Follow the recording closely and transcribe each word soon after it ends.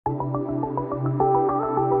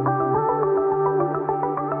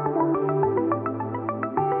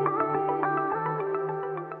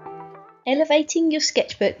Elevating your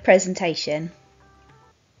sketchbook presentation.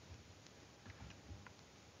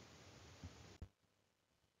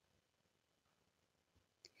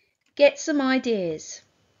 Get some ideas.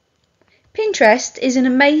 Pinterest is an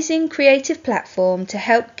amazing creative platform to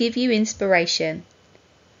help give you inspiration.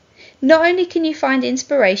 Not only can you find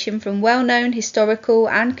inspiration from well-known historical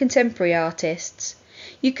and contemporary artists,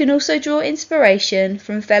 you can also draw inspiration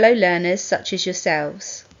from fellow learners such as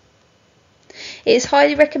yourselves. It is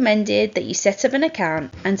highly recommended that you set up an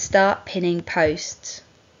account and start pinning posts.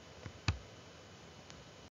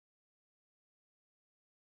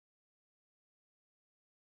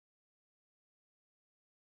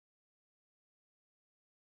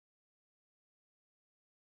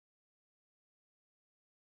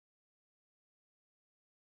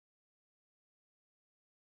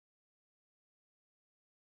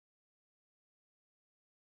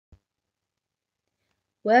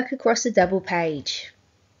 Work across a double page.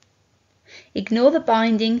 Ignore the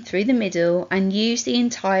binding through the middle and use the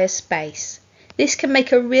entire space. This can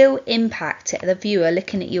make a real impact to the viewer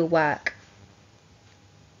looking at your work.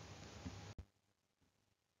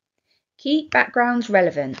 Keep backgrounds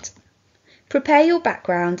relevant. Prepare your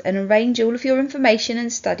background and arrange all of your information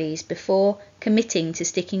and studies before committing to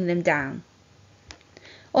sticking them down.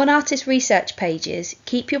 On artist research pages,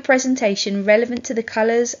 keep your presentation relevant to the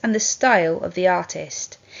colours and the style of the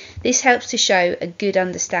artist. This helps to show a good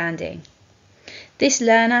understanding. This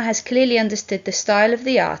learner has clearly understood the style of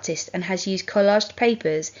the artist and has used collaged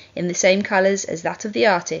papers in the same colours as that of the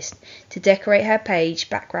artist to decorate her page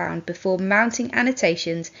background before mounting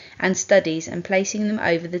annotations and studies and placing them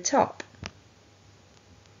over the top.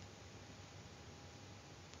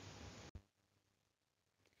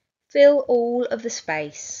 Fill all of the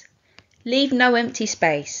space. Leave no empty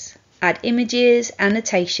space. Add images,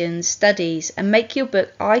 annotations, studies, and make your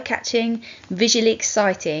book eye-catching, visually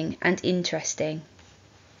exciting, and interesting.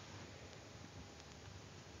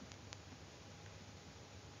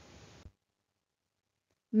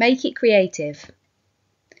 Make it creative.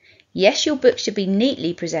 Yes, your book should be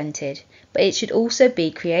neatly presented, but it should also be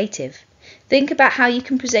creative. Think about how you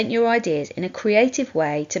can present your ideas in a creative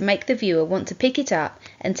way to make the viewer want to pick it up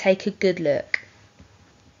and take a good look.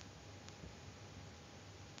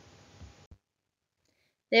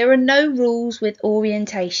 There are no rules with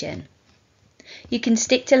orientation. You can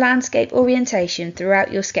stick to landscape orientation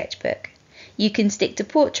throughout your sketchbook. You can stick to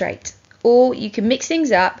portrait, or you can mix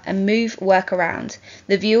things up and move work around.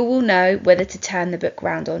 The viewer will know whether to turn the book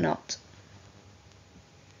round or not.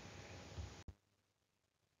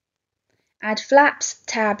 Add flaps,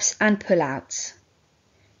 tabs and pullouts.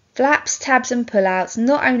 Flaps, tabs and pullouts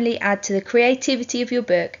not only add to the creativity of your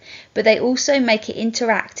book, but they also make it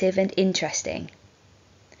interactive and interesting.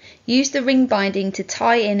 Use the ring binding to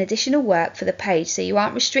tie in additional work for the page so you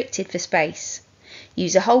aren't restricted for space.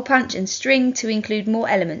 Use a hole punch and string to include more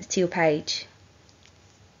elements to your page.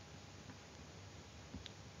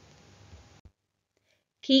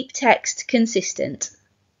 Keep text consistent.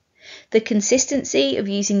 The consistency of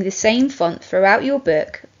using the same font throughout your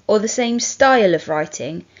book or the same style of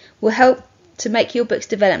writing will help to make your book's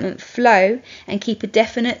development flow and keep a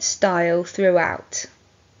definite style throughout.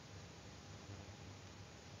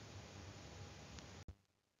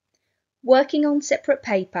 Working on separate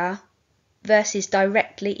paper versus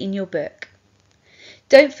directly in your book.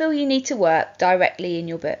 Don't feel you need to work directly in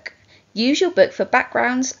your book. Use your book for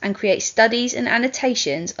backgrounds and create studies and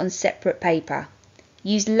annotations on separate paper.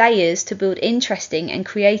 Use layers to build interesting and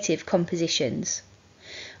creative compositions.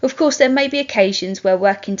 Of course, there may be occasions where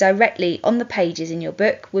working directly on the pages in your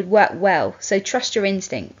book would work well, so trust your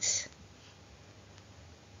instincts.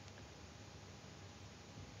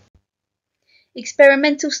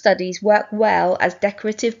 Experimental studies work well as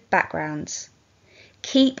decorative backgrounds.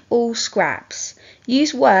 Keep all scraps.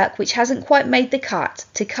 Use work which hasn't quite made the cut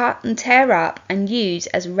to cut and tear up and use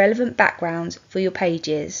as relevant backgrounds for your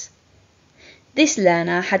pages. This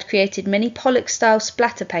learner had created many Pollock-style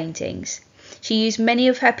splatter paintings. She used many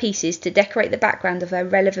of her pieces to decorate the background of her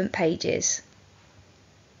relevant pages.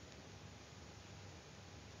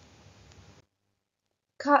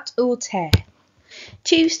 Cut or tear.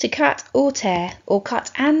 Choose to cut or tear, or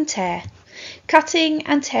cut and tear. Cutting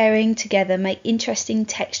and tearing together make interesting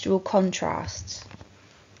textural contrasts.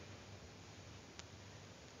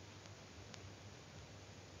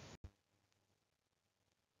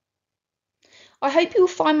 I hope you will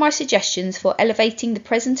find my suggestions for elevating the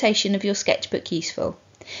presentation of your sketchbook useful.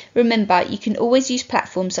 Remember, you can always use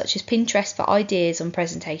platforms such as Pinterest for ideas on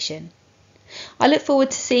presentation. I look forward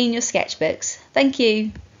to seeing your sketchbooks. Thank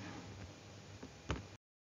you.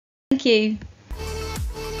 Thank you.